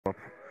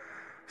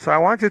So I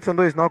want you to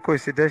know it's not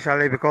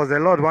coincidentally because the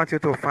Lord wants you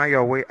to find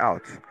your way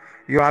out.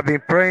 You have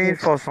been praying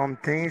Yes. for some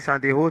things and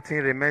the whole thing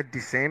remained the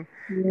same.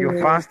 You Yes.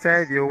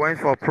 fasted, you went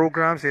for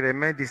programs, it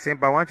remained the same.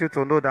 But I want you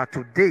to know that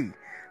today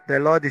the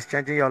Lord is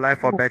changing your life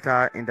for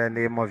better in the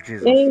name of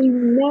Jesus.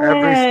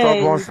 Every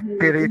stubborn Amen.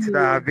 spirit that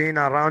have been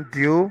around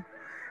you,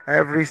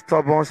 every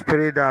stubborn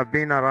spirit that have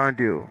been around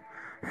you,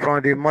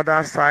 from the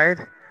mother's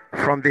side,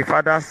 from the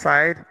father's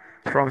side,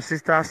 from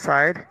sister's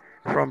side,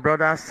 from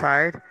brother's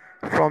side,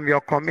 from your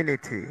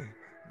community,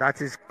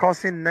 that is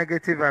causing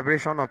negative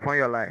vibration upon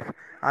your life,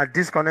 and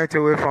disconnect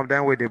away from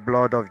them with the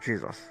blood of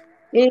Jesus.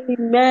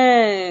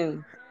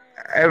 Amen.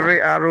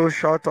 Every arrow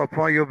shot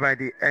upon you by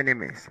the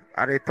enemies,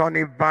 I return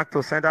it back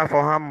to center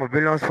for harm of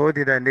billions fold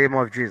in the name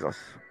of Jesus.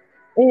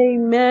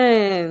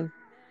 Amen.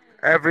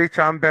 Every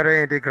charm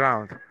buried in the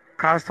ground,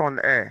 cast on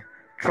air,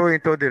 throw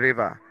into the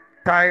river,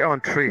 tie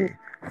on tree,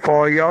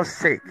 for your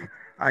sake,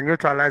 and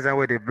neutralize them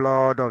with the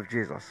blood of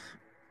Jesus.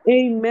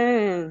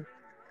 Amen.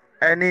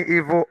 Any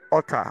evil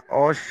altar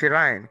or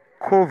shrine,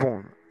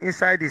 coven,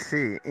 inside the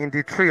sea, in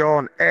the tree or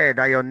on air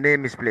that your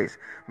name is placed,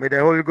 may the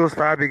Holy Ghost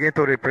fire begin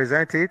to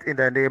represent it in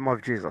the name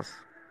of Jesus.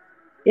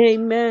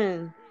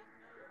 Amen.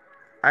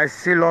 I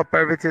seal up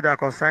everything that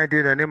concerns you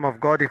in the name of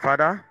God the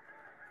Father,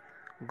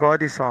 God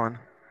the Son,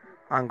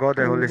 and God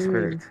the Holy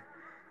Spirit. Amen.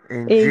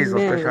 In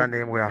Jesus' special Amen.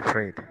 name we are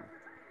prayed.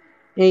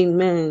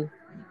 Amen.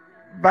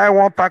 Buy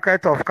one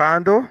packet of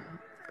candle,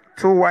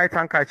 two white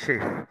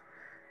handkerchief.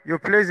 You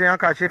place the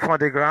handkerchief on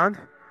the ground,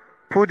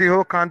 put the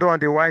whole candle on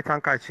the white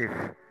handkerchief.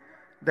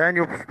 Then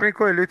you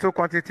sprinkle a little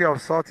quantity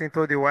of salt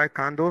into the white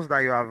candles that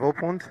you have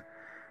opened.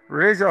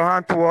 Raise your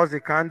hand towards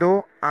the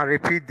candle and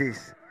repeat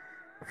this.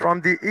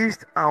 From the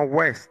east and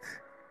west,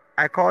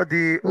 I call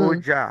thee, O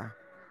Mm. Jah.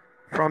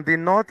 From the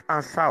north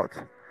and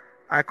south,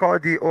 I call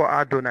thee, O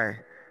Adonai,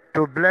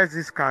 to bless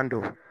this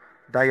candle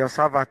that your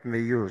servant may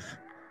use.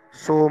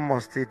 So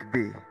must it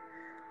be.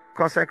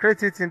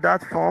 Consecrate it in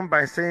that form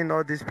by saying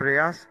all these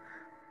prayers.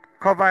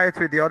 Cover it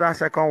with the other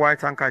second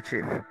white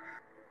handkerchief.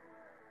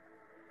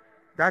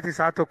 That is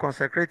how to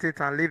consecrate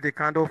it and leave the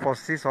candle for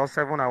 6 or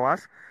 7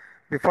 hours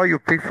before you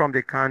pick from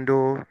the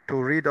candle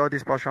to read all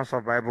these portions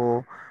of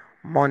Bible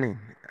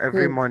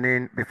every Mm.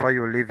 morning before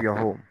you leave your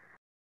home.